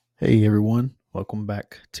Hey everyone, welcome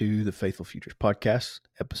back to the Faithful Futures Podcast,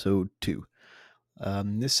 episode 2.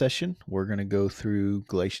 This session, we're going to go through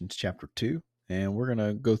Galatians chapter 2, and we're going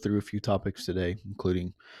to go through a few topics today,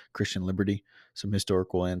 including Christian liberty, some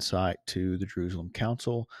historical insight to the Jerusalem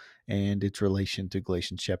Council, and its relation to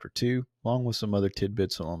Galatians chapter 2, along with some other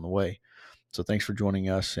tidbits along the way. So thanks for joining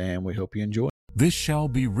us, and we hope you enjoy. This shall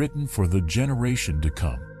be written for the generation to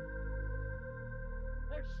come.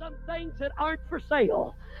 There's some things that aren't for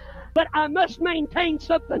sale, but I must maintain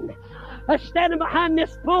something. Standing behind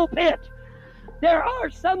this pulpit, there are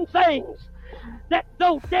some things that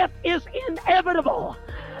though death is inevitable,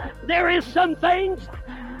 there is some things,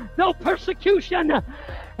 though persecution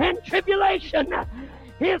and tribulation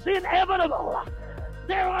is inevitable,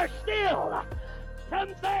 there are still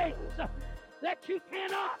some things that you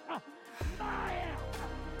cannot buy out.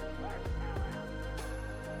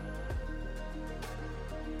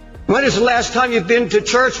 When is the last time you've been to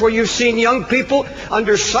church where you've seen young people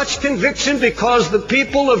under such conviction because the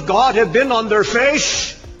people of God have been on their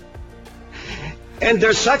face? And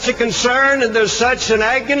there's such a concern and there's such an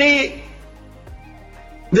agony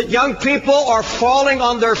that young people are falling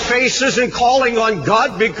on their faces and calling on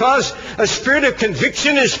God because a spirit of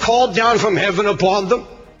conviction is called down from heaven upon them.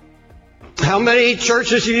 How many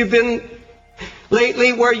churches have you been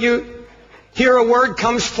lately where you hear a word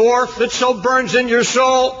comes forth that so burns in your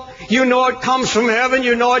soul? You know it comes from heaven.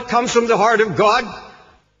 You know it comes from the heart of God.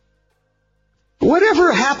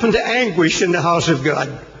 Whatever happened to anguish in the house of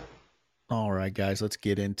God? All right, guys, let's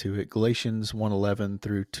get into it. Galatians 1:11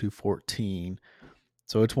 through 2:14.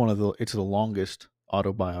 So it's the longest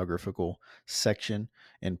autobiographical section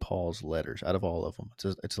in Paul's letters out of all of them.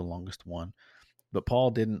 It's the longest one. But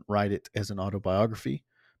Paul didn't write it as an autobiography,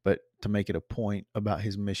 but to make it a point about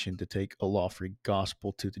his mission to take a law-free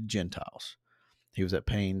gospel to the Gentiles. He was at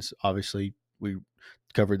pains, obviously, we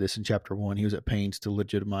covered this in chapter 1, he was at pains to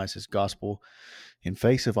legitimize his gospel in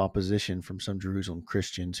face of opposition from some Jerusalem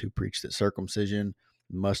Christians who preached that circumcision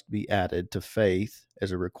must be added to faith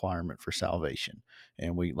as a requirement for salvation.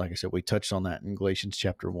 And we touched on that in Galatians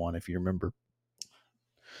chapter 1, if you remember.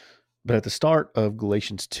 But at the start of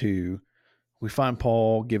Galatians 2, we find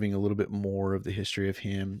Paul giving a little bit more of the history of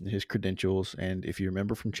him, his credentials. And if you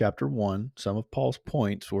remember from chapter 1, some of Paul's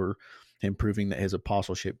points were him proving that his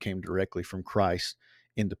apostleship came directly from Christ,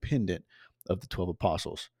 independent of the 12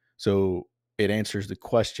 apostles. So it answers the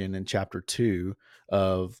question in chapter 2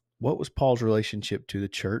 of what was Paul's relationship to the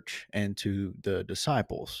church and to the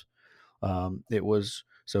disciples. This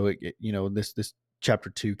chapter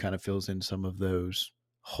 2 kind of fills in some of those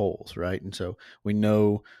holes, right? And so we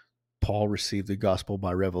know Paul received the gospel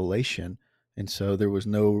by revelation, and so there was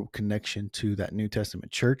no connection to that New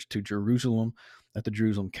Testament church, to Jerusalem, at the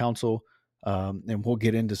Jerusalem Council, and we'll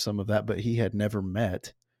get into some of that, but he had never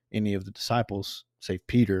met any of the disciples, save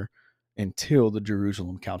Peter, until the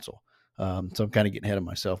Jerusalem Council. So I'm kind of getting ahead of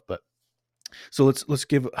myself, but so let's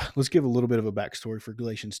give a little bit of a backstory for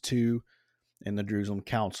Galatians 2 and the Jerusalem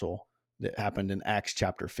Council that happened in Acts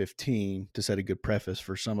chapter 15 to set a good preface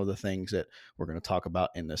for some of the things that we're going to talk about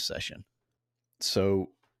in this session. So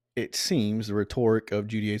it seems the rhetoric of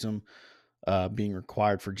Judaism being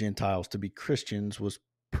required for Gentiles to be Christians was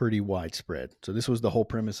pretty widespread. So this was the whole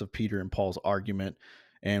premise of Peter and Paul's argument,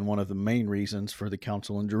 and one of the main reasons for the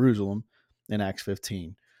council in Jerusalem in Acts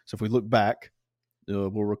 15. So if we look back, we'll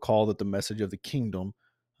recall that the message of the kingdom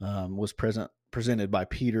was presented by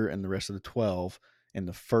Peter and the rest of the 12 in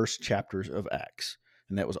the first chapters of Acts,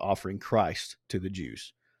 and that was offering Christ to the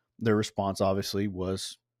Jews. Their response obviously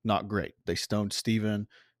was not great. They stoned Stephen.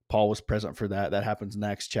 Paul was present for that. That happens in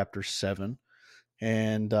Acts chapter 7.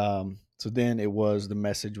 And so then the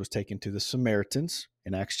message was taken to the Samaritans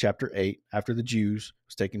in Acts chapter 8, after the Jews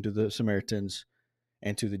was taken to the Samaritans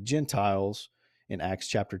and to the Gentiles in Acts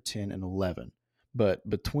chapter 10 and 11. But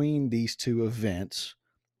between these two events,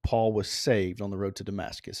 Paul was saved on the road to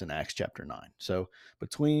Damascus in Acts chapter 9. So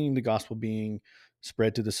between the gospel being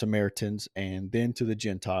spread to the Samaritans and then to the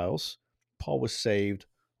Gentiles, Paul was saved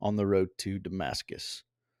on the road to Damascus.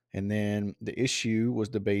 And then the issue was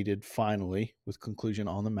debated finally with conclusion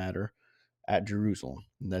on the matter at Jerusalem.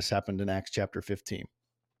 And this happened in Acts chapter 15.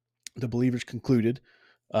 The believers concluded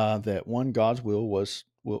that one, God's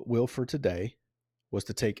will for today was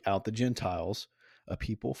to take out the Gentiles, a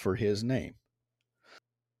people for his name.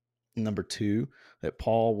 Number 2, that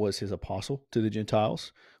Paul was his apostle to the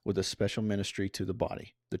Gentiles with a special ministry to the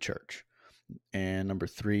body, the church. And number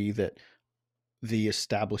 3, that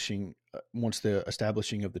once the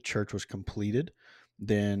establishing of the church was completed,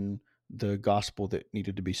 then the gospel that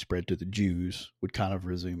needed to be spread to the Jews would kind of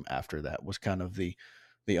resume after that, was kind of the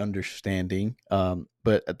the understanding.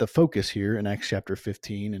 But at the focus here in Acts chapter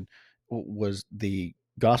 15 and was the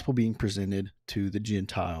gospel being presented to the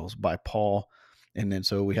Gentiles by Paul. And then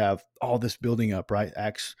so we have all this building up, right?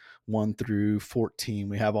 Acts 1 through 14,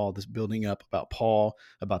 we have all this building up about Paul,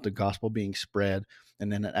 about the gospel being spread.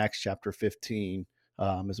 And then in Acts chapter 15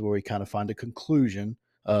 is where we kind of find a conclusion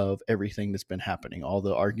of everything that's been happening, all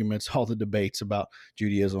the arguments, all the debates about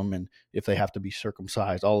Judaism and if they have to be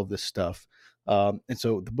circumcised, all of this stuff. And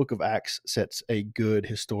so the book of Acts sets a good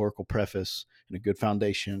historical preface and a good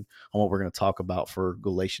foundation on what we're going to talk about for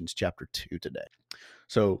Galatians chapter 2 today.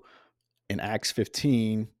 So in Acts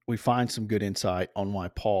 15, we find some good insight on why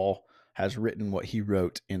Paul has written what he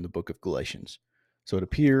wrote in the book of Galatians. So it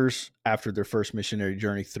appears after their first missionary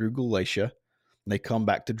journey through Galatia, they come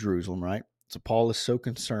back to Jerusalem, right? So Paul is so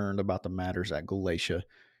concerned about the matters at Galatia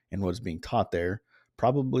and what is being taught there,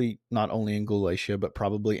 probably not only in Galatia, but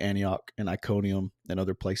probably Antioch and Iconium and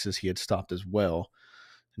other places he had stopped as well.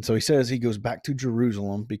 And so he says he goes back to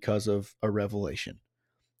Jerusalem because of a revelation.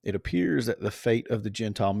 It appears that the fate of the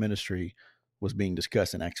Gentile ministry was being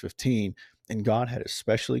discussed in Acts 15, and God had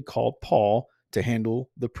especially called Paul to handle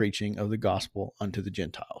the preaching of the gospel unto the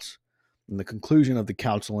Gentiles. And the conclusion of the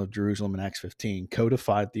Council of Jerusalem in Acts 15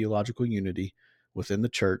 codified theological unity within the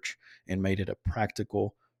church and made it a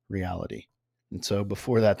practical reality. And so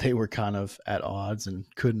before that, they were kind of at odds and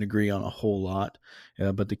couldn't agree on a whole lot.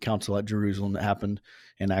 But the council at Jerusalem that happened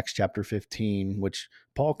in Acts chapter 15, which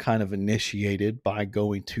Paul kind of initiated by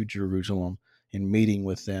going to Jerusalem and meeting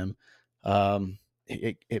with them,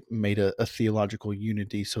 it made a theological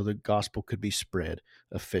unity so the gospel could be spread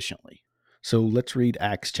efficiently. So let's read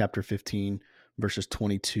Acts chapter 15, verses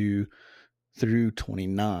 22 through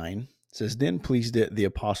 29. It says, Then pleased it the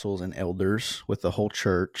apostles and elders with the whole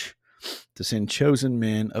church to send chosen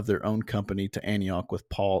men of their own company to Antioch with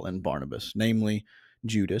Paul and Barnabas, namely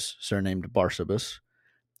Judas, surnamed Barsabas,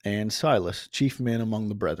 and Silas, chief men among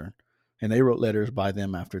the brethren. And they wrote letters by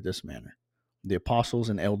them after this manner. The apostles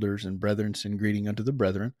and elders and brethren send greeting unto the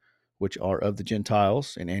brethren, which are of the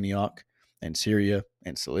Gentiles in Antioch and Syria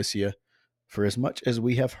and Cilicia, for as much as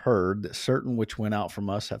we have heard that certain which went out from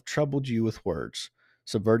us have troubled you with words,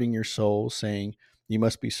 subverting your souls, saying, You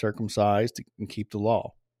must be circumcised and keep the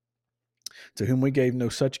law. To whom we gave no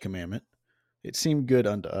such commandment, it seemed good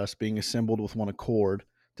unto us, being assembled with one accord,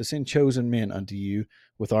 to send chosen men unto you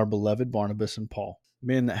with our beloved Barnabas and Paul,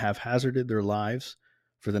 men that have hazarded their lives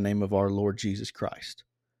for the name of our Lord Jesus Christ.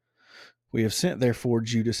 We have sent therefore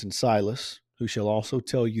Judas and Silas, who shall also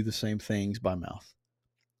tell you the same things by mouth.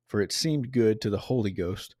 For it seemed good to the Holy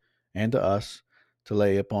Ghost and to us to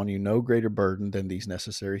lay upon you no greater burden than these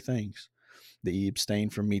necessary things, that ye abstain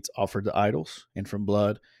from meats offered to idols, and from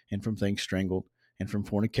blood, and from things strangled, and from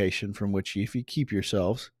fornication, from which if ye keep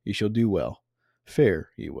yourselves, ye shall do well. Fare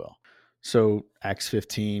ye well. So Acts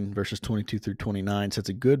 15, verses 22 through 29 sets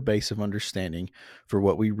a good base of understanding for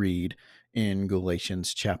what we read in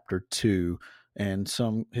Galatians chapter 2 and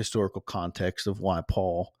some historical context of why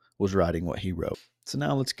Paul was writing what he wrote. So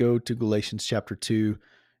now let's go to Galatians chapter 2,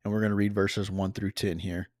 and we're going to read verses 1 through 10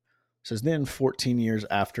 here. It says, Then 14 years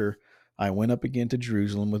after, I went up again to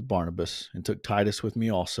Jerusalem with Barnabas, and took Titus with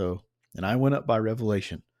me also. And I went up by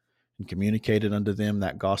revelation, and communicated unto them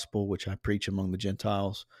that gospel which I preach among the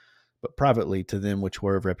Gentiles, but privately to them which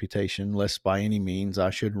were of reputation, lest by any means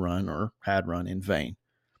I should run, or had run, in vain.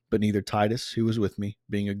 But neither Titus, who was with me,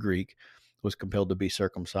 being a Greek, was compelled to be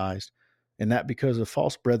circumcised, and that because of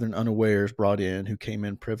false brethren unawares brought in, who came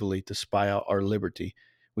in privily to spy out our liberty,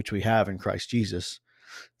 which we have in Christ Jesus,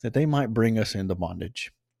 that they might bring us into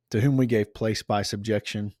bondage, to whom we gave place by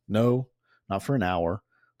subjection, no, not for an hour,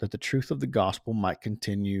 that the truth of the gospel might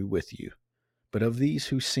continue with you. But of these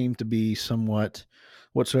who seem to be somewhat,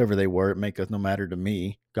 whatsoever they were, it maketh no matter to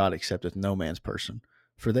me, God accepteth no man's person.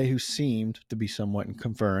 For they who seemed to be somewhat in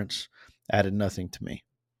conference added nothing to me.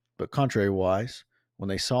 But contrariwise, when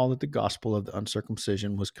they saw that the gospel of the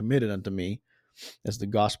uncircumcision was committed unto me, as the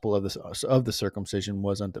gospel of the circumcision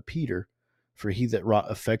was unto Peter, for he that wrought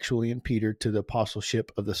effectually in Peter to the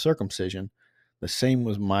apostleship of the circumcision, the same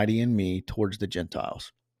was mighty in me towards the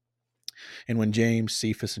Gentiles. And when James,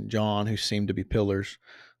 Cephas, and John, who seemed to be pillars,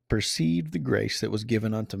 perceived the grace that was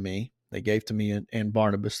given unto me, they gave to me and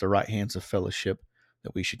Barnabas the right hands of fellowship,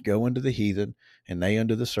 that we should go unto the heathen, and they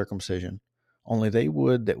unto the circumcision. Only they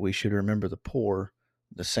would that we should remember the poor,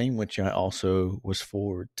 the same which I also was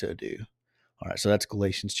forward to do. All right, so that's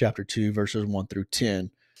Galatians chapter 2, verses 1 through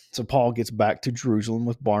 10. So Paul gets back to Jerusalem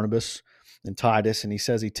with Barnabas and Titus, and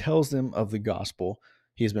he tells them of the gospel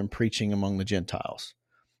he has been preaching among the Gentiles.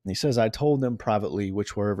 And he says, I told them privately,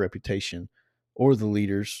 which were of reputation, or the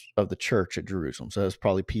leaders of the church at Jerusalem. So that's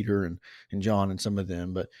probably Peter and John and some of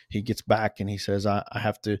them. But he gets back and he says, I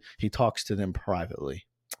have to, he talks to them privately,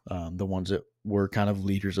 the ones that were kind of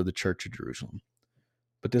leaders of the church of Jerusalem.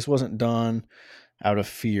 But this wasn't done out of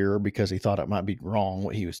fear because he thought it might be wrong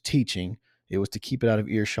what he was teaching. It was to keep it out of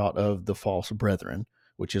earshot of the false brethren,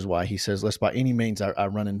 which is why he says, lest by any means I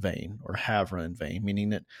run in vain or have run in vain, meaning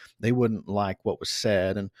that they wouldn't like what was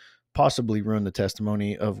said and possibly ruin the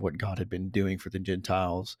testimony of what God had been doing for the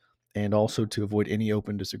Gentiles, and also to avoid any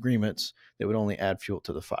open disagreements that would only add fuel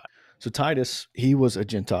to the fire. So Titus, he was a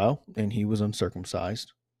Gentile and he was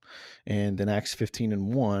uncircumcised. And in Acts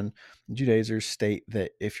 15:1, Judaizers state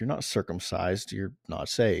that if you're not circumcised, you're not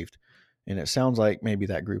saved. And it sounds like maybe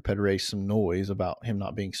that group had raised some noise about him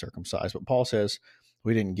not being circumcised. But Paul says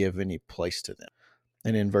we didn't give any place to them.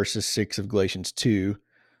 And in verses 6 of Galatians 2,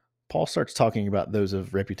 Paul starts talking about those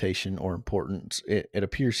of reputation or importance. It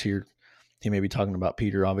appears here he may be talking about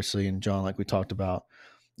Peter, obviously, and John, like we talked about,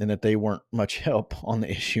 and that they weren't much help on the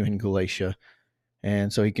issue in Galatia.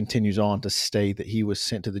 And so he continues on to state that he was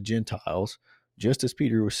sent to the Gentiles just as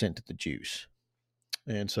Peter was sent to the Jews.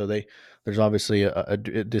 And so there's obviously a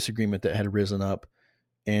disagreement that had arisen up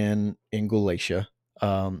in Galatia.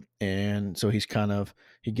 And so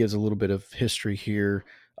he gives a little bit of history here.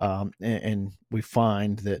 And we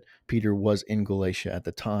find that Peter was in Galatia at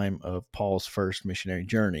the time of Paul's first missionary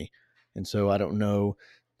journey. And so I don't know,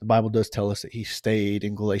 the Bible does tell us that he stayed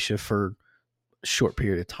in Galatia for a short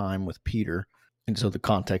period of time with Peter. And so the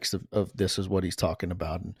context of this is what he's talking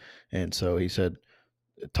about. And so he said,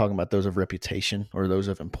 talking about those of reputation or those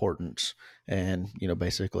of importance, and,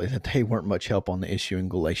 basically that they weren't much help on the issue in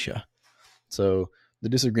Galatia. So the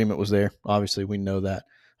disagreement was there. Obviously, we know that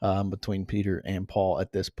between Peter and Paul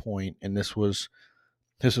at this point. And this was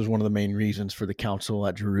one of the main reasons for the council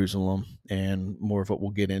at Jerusalem, and more of what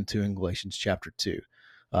we'll get into in Galatians chapter 2.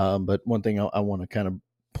 But one thing I want to kind of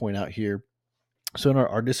point out here, so in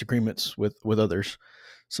our disagreements with others,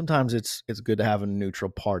 sometimes it's good to have a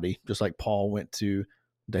neutral party, just like Paul went to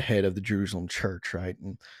the head of the Jerusalem church, right?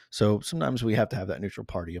 And so sometimes we have to have that neutral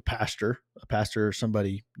party, a pastor or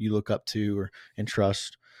somebody you look up to and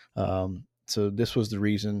trust. So this was the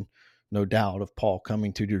reason, no doubt, of Paul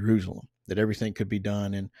coming to Jerusalem, that everything could be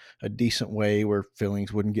done in a decent way where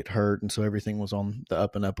feelings wouldn't get hurt. And so everything was on the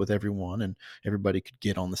up and up with everyone, and everybody could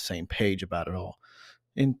get on the same page about it all.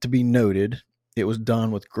 And to be noted, it was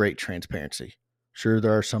done with great transparency. Sure,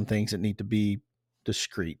 there are some things that need to be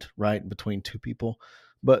discreet, right, between two people,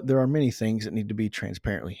 but there are many things that need to be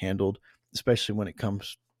transparently handled, especially when it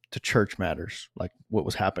comes to church matters, like what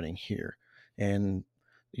was happening here. And,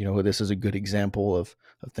 this is a good example of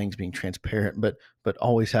things being transparent, but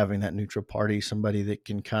always having that neutral party, somebody that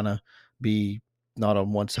can kind of be not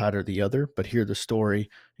on one side or the other, but hear the story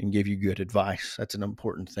and give you good advice. That's an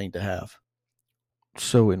important thing to have.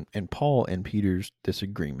 So in Paul and Peter's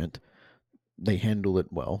disagreement, they handle it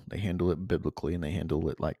well, they handle it biblically, and they handle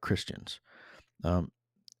it like Christians. But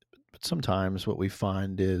sometimes what we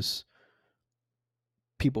find is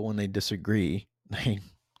people, when they disagree, they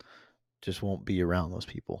just won't be around those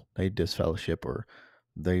people. They disfellowship, or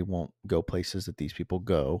they won't go places that these people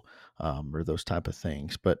go, or those type of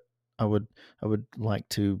things. But I would like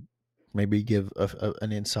to maybe give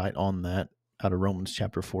an insight on that out of Romans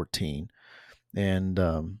chapter 14. And,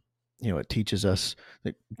 it teaches us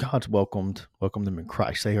that God's welcomed them in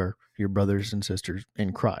Christ. They are your brothers and sisters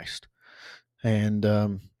in Christ. And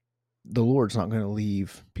the Lord's not going to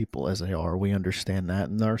leave people as they are. We understand that.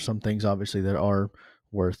 And there are some things, obviously, that are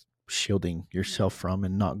worth shielding yourself from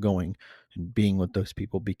and not going and being with those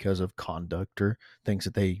people because of conduct or things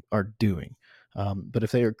that they are doing. But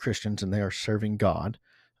if they are Christians and they are serving God,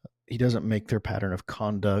 He doesn't make their pattern of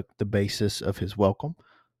conduct the basis of His welcome.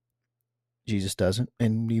 Jesus doesn't,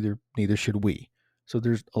 and neither should we. So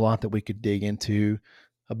there's a lot that we could dig into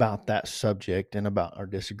about that subject and about our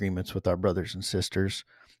disagreements with our brothers and sisters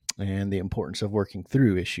and the importance of working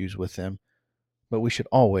through issues with them. But we should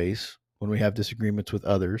always, when we have disagreements with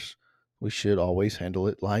others, we should always handle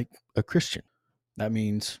it like a Christian. That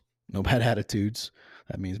means no bad attitudes.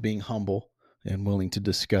 That means being humble and willing to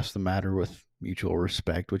discuss the matter with mutual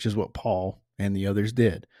respect, which is what Paul and the others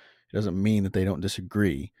did. It doesn't mean that they don't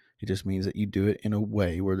disagree. It just means that you do it in a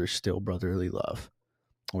way where there's still brotherly love,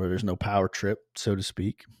 where there's no power trip, so to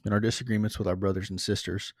speak. In our disagreements with our brothers and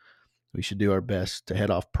sisters, we should do our best to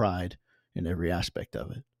head off pride in every aspect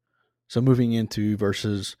of it. So moving into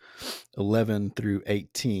verses 11 through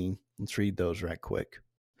 18, let's read those right quick.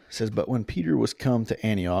 It says, "But when Peter was come to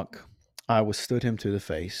Antioch, I withstood him to the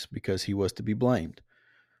face, because he was to be blamed.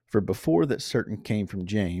 For before that certain came from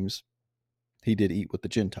James, he did eat with the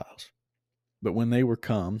Gentiles. But when they were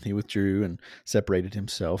come, he withdrew and separated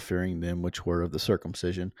himself, fearing them which were of the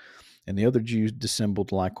circumcision. And the other Jews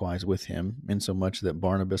dissembled likewise with him, insomuch that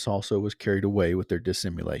Barnabas also was carried away with their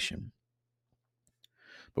dissimulation.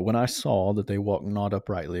 But when I saw that they walked not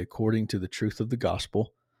uprightly according to the truth of the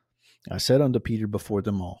gospel, I said unto Peter before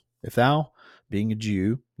them all, If thou, being a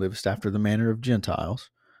Jew, livest after the manner of Gentiles,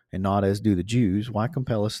 and not as do the Jews, why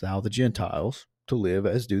compellest thou the Gentiles to live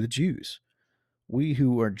as do the Jews? We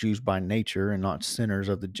who are Jews by nature and not sinners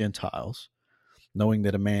of the Gentiles, knowing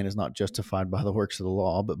that a man is not justified by the works of the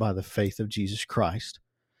law, but by the faith of Jesus Christ.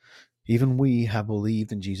 Even we have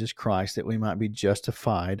believed in Jesus Christ, that we might be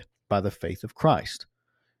justified by the faith of Christ,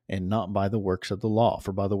 and not by the works of the law.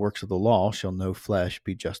 For by the works of the law shall no flesh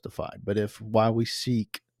be justified. But if, while we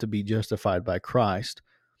seek to be justified by Christ,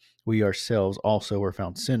 we ourselves also are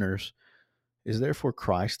found sinners, is therefore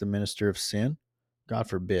Christ the minister of sin? God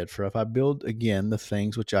forbid. For if I build again the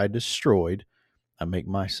things which I destroyed, I make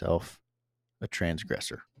myself a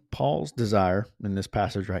transgressor. Paul's desire in this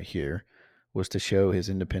passage right here was to show his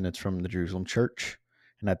independence from the Jerusalem church,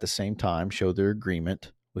 and at the same time show their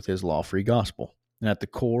agreement with his law-free gospel. And at the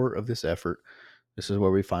core of this effort, this is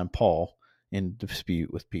where we find Paul in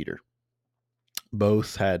dispute with Peter.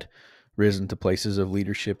 Both had risen to places of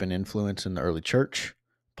leadership and influence in the early church.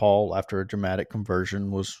 Paul, after a dramatic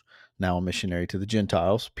conversion, was now a missionary to the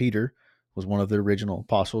Gentiles. Peter was one of the original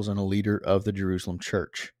apostles and a leader of the Jerusalem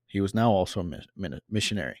church. He was now also a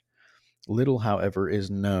missionary. Little, however,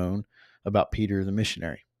 is known about Peter the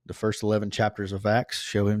missionary. The first 11 chapters of Acts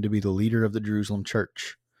show him to be the leader of the Jerusalem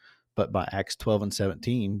church. But by Acts 12 and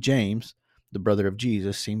 17, James, the brother of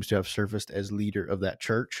Jesus, seems to have surfaced as leader of that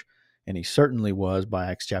church, and he certainly was by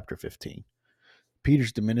Acts chapter 15.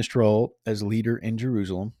 Peter's diminished role as leader in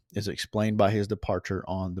Jerusalem is explained by his departure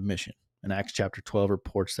on the mission. And Acts chapter 12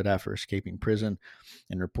 reports that after escaping prison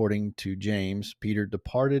and reporting to James, Peter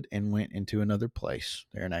departed and went into another place,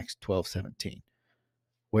 there in Acts 12:17.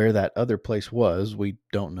 Where that other place was, we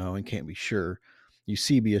don't know and can't be sure.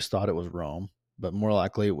 Eusebius thought it was Rome, but more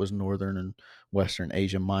likely it was northern and western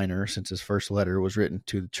Asia Minor, since his first letter was written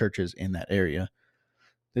to the churches in that area.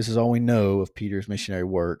 This is all we know of Peter's missionary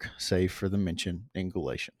work, save for the mention in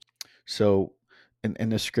Galatians. So in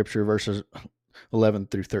this scripture, verses 11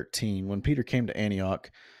 through 13, when Peter came to Antioch,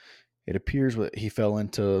 it appears that he fell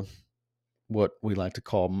into what we like to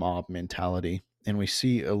call mob mentality. And we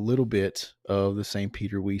see a little bit of the same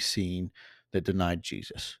Peter we seen that denied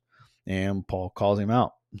Jesus. And Paul calls him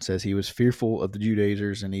out and says he was fearful of the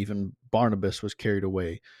Judaizers, and even Barnabas was carried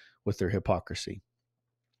away with their hypocrisy.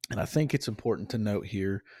 And I think it's important to note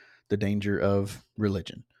here the danger of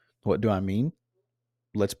religion. What do I mean?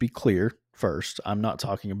 Let's be clear first. I'm not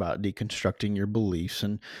talking about deconstructing your beliefs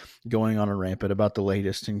and going on a rampant about the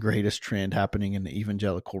latest and greatest trend happening in the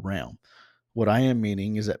evangelical realm. What I am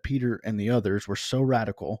meaning is that Peter and the others were so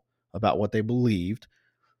radical about what they believed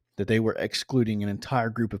that they were excluding an entire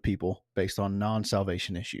group of people based on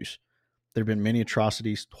non-salvation issues. There have been many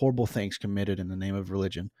atrocities, horrible things committed in the name of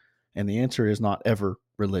religion, and the answer is not ever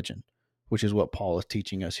religion, which is what Paul is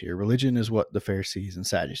teaching us here. Religion is what the Pharisees and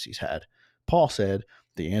Sadducees had. Paul said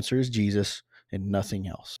the answer is Jesus and nothing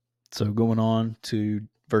else. So going on to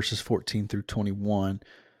verses 14 through 21,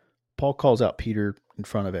 Paul calls out Peter in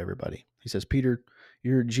front of everybody. He says, Peter,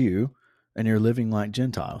 you're a Jew and you're living like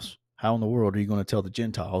Gentiles. How in the world are you going to tell the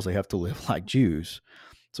Gentiles they have to live like Jews?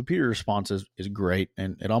 So Peter's response is great,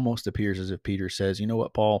 and it almost appears as if Peter says, you know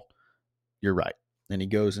what, Paul, you're right. And he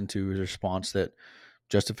goes into his response that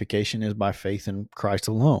justification is by faith in Christ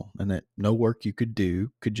alone, and that no work you could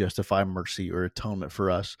do could justify mercy or atonement for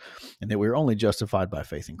us, and that we're only justified by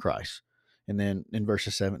faith in Christ. And then in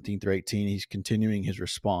verses 17 through 18, he's continuing his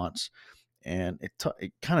response, and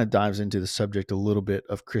it kind of dives into the subject a little bit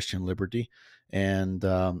of Christian liberty. And,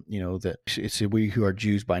 that it's we who are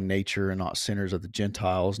Jews by nature and not sinners of the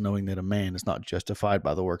Gentiles, knowing that a man is not justified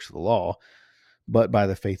by the works of the law, but by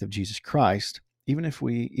the faith of Jesus Christ, even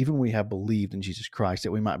we have believed in Jesus Christ,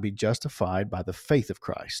 that we might be justified by the faith of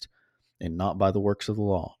Christ and not by the works of the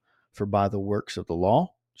law. For by the works of the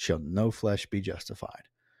law shall no flesh be justified.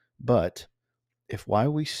 But if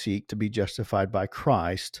while we seek to be justified by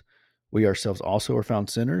Christ, we ourselves also are found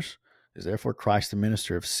sinners, is therefore Christ the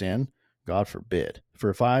minister of sin? God forbid.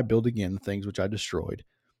 For if I build again the things which I destroyed,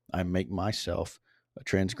 I make myself a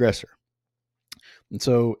transgressor. And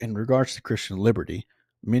so in regards to Christian liberty,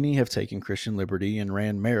 many have taken Christian liberty and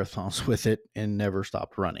ran marathons with it and never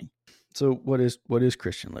stopped running. So what is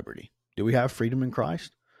Christian liberty? Do we have freedom in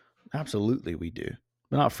Christ? Absolutely we do.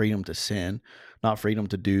 but not freedom to sin, not freedom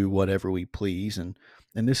to do whatever we please. And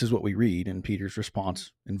this is what we read in Peter's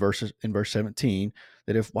response in verse 17,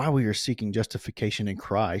 that if while we are seeking justification in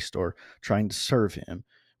Christ or trying to serve him,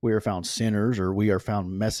 we are found sinners or we are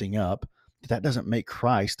found messing up, that doesn't make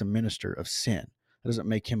Christ a minister of sin. That doesn't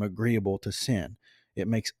make him agreeable to sin. It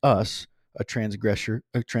makes us a transgressor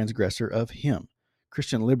of him.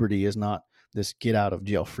 Christian liberty is not this get out of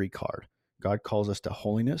jail free card. God calls us to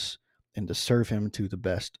holiness and to serve him to the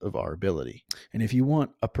best of our ability. And if you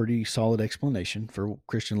want a pretty solid explanation for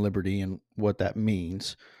Christian liberty and what that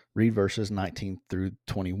means, read verses 19 through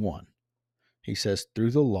 21. He says,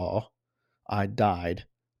 through the law, I died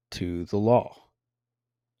to the law,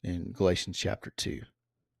 in Galatians chapter 2.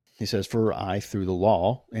 He says, for I, through the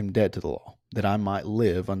law, am dead to the law, that I might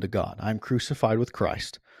live unto God. I am crucified with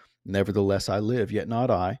Christ. Nevertheless I live, yet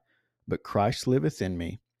not I, but Christ liveth in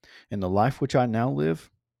me. In the life which I now live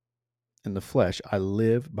in the flesh, I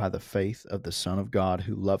live by the faith of the Son of God,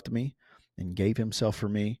 who loved me and gave himself for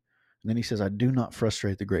me. And then he says, I do not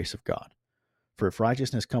frustrate the grace of God. For if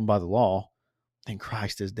righteousness come by the law, then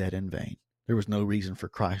Christ is dead in vain. There was no reason for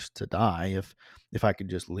Christ to die if I could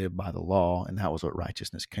just live by the law, and that was what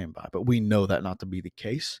righteousness came by. But we know that not to be the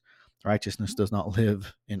case. Righteousness does not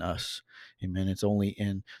live in us. Amen. It's only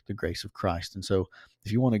in the grace of Christ. And so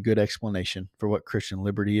if you want a good explanation for what Christian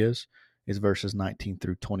liberty is verses 19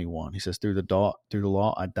 through 21. He says, through the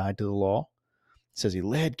law, I died to the law. It says he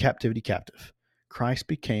led captivity captive. Christ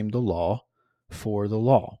became the law for the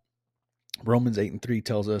law. Romans 8:3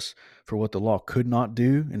 tells us, for what the law could not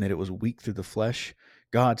do, and that it was weak through the flesh,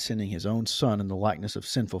 God sending his own Son in the likeness of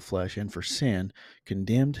sinful flesh, and for sin,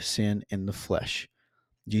 condemned sin in the flesh.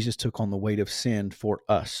 Jesus took on the weight of sin for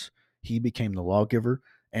us. He became the lawgiver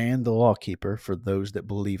and the lawkeeper for those that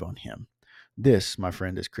believe on him. This, my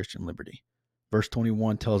friend, is Christian liberty. Verse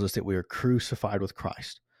 21 tells us that we are crucified with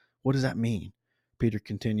Christ. What does that mean? Peter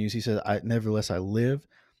continues, he says, nevertheless I live,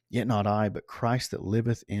 yet not I, but Christ that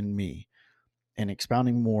liveth in me. And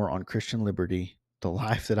expounding more on Christian liberty, the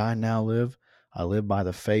life that I now live, I live by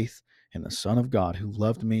the faith in the Son of God, who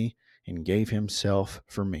loved me and gave himself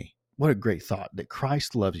for me. What a great thought, that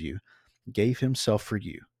Christ loves you, gave himself for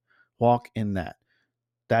you. Walk in that.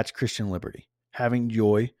 That's Christian liberty. Having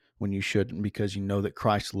joy when you shouldn't, because you know that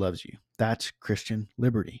Christ loves you. That's Christian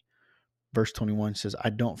liberty. Verse 21 says, I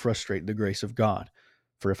don't frustrate the grace of God.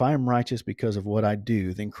 For if I am righteous because of what I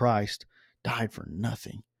do, then Christ died for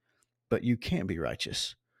nothing. But you can't be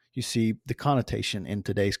righteous. You see, the connotation in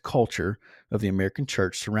today's culture of the American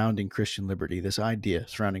church surrounding Christian liberty, this idea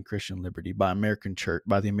surrounding Christian liberty by the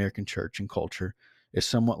American church and culture, is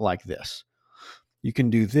somewhat like this. You can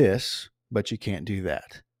do this, but you can't do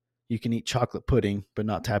that. You can eat chocolate pudding, but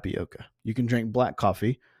not tapioca. You can drink black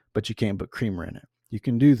coffee, but you can't put creamer in it. You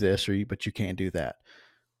can do this, but you can't do that.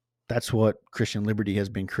 That's what Christian liberty has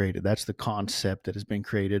been created. That's the concept that has been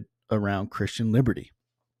created around Christian liberty.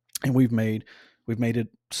 And we've made it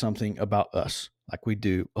something about us, like we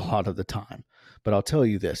do a lot of the time. But I'll tell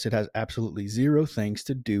you this, it has absolutely zero things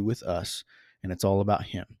to do with us, and it's all about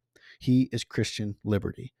him. He is Christian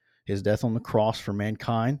liberty. His death on the cross for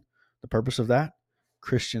mankind, the purpose of that,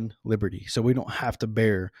 Christian liberty. So we don't have to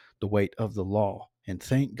bear the weight of the law, and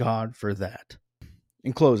thank God for that.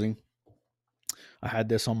 In closing, I had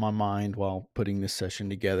this on my mind while putting this session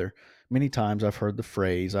together. Many times I've heard the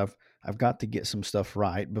phrase, I've got to get some stuff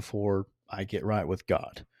right before I get right with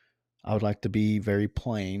God. I would like to be very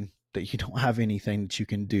plain that you don't have anything that you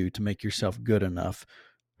can do to make yourself good enough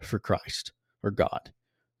for Christ or God.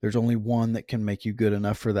 There's only one that can make you good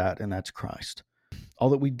enough for that, and that's Christ. All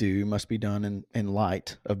that we do must be done in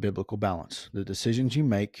light of biblical balance. The decisions you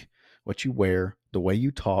make, what you wear, the way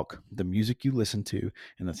you talk, the music you listen to,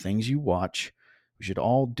 and the things you watch, we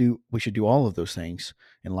should do all of those things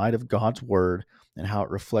in light of God's word and how it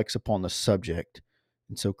reflects upon the subject.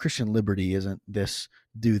 And so Christian liberty isn't this,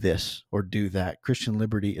 do this or do that. Christian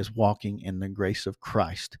liberty is walking in the grace of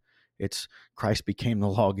Christ. It's Christ became the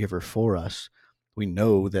lawgiver for us. We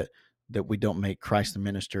know that we don't make Christ the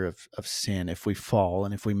minister of sin. If we fall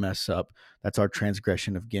and if we mess up, that's our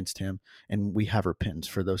transgression against him. And we have repentance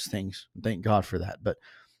for those things. Thank God for that. But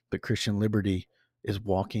Christian liberty is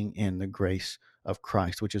walking in the grace of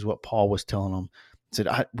Christ, which is what Paul was telling them. He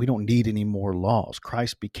said, we don't need any more laws.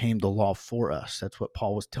 Christ became the law for us. That's what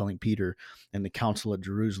Paul was telling Peter in the council at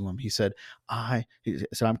Jerusalem. He said,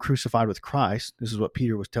 I'm crucified with Christ. This is what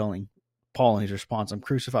Peter was telling Paul in his response. I'm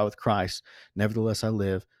crucified with Christ. Nevertheless, I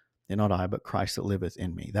live. And not I, but Christ that liveth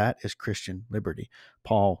in me. That is Christian liberty.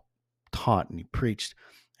 Paul taught and he preached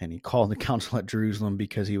and he called the council at Jerusalem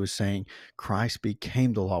because he was saying Christ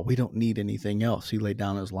became the law. We don't need anything else. He laid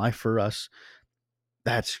down his life for us.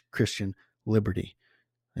 That's Christian liberty.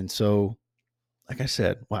 And so, like I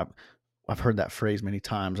said, well, I've heard that phrase many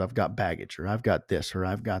times. I've got baggage, or I've got this, or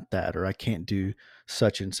I've got that, or I can't do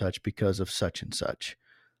such and such because of such and such.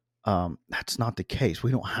 That's not the case.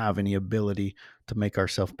 We don't have any ability to make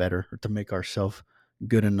ourselves better or to make ourselves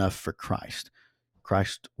good enough for Christ.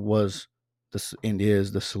 Christ was and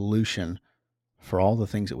is the solution for all the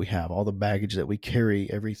things that we have, all the baggage that we carry,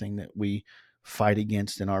 everything that we fight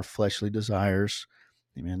against in our fleshly desires.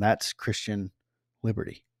 Amen. That's Christian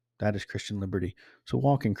liberty. That is Christian liberty. So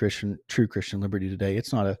walk in true Christian liberty today.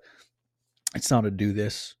 It's not a do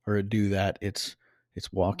this or a do that. It's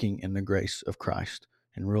walking in the grace of Christ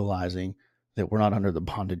and realizing that we're not under the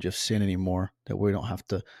bondage of sin anymore, that we don't have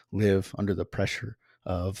to live under the pressure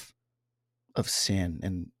of sin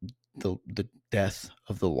and the death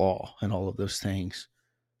of the law and all of those things.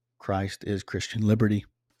 Christ is Christian liberty.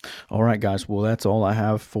 All right, guys. Well, that's all I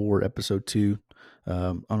have for episode 2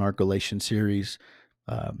 on our Galatians series.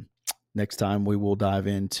 Next time we will dive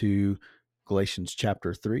into Galatians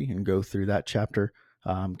chapter 3 and go through that chapter.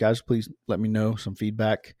 Guys, please let me know some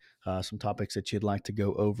feedback, some topics that you'd like to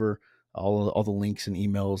go over. All the links and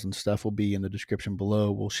emails and stuff will be in the description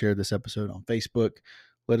below. We'll share this episode on Facebook.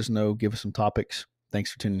 Let us know. Give us some topics.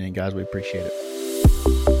 Thanks for tuning in, guys. We appreciate it.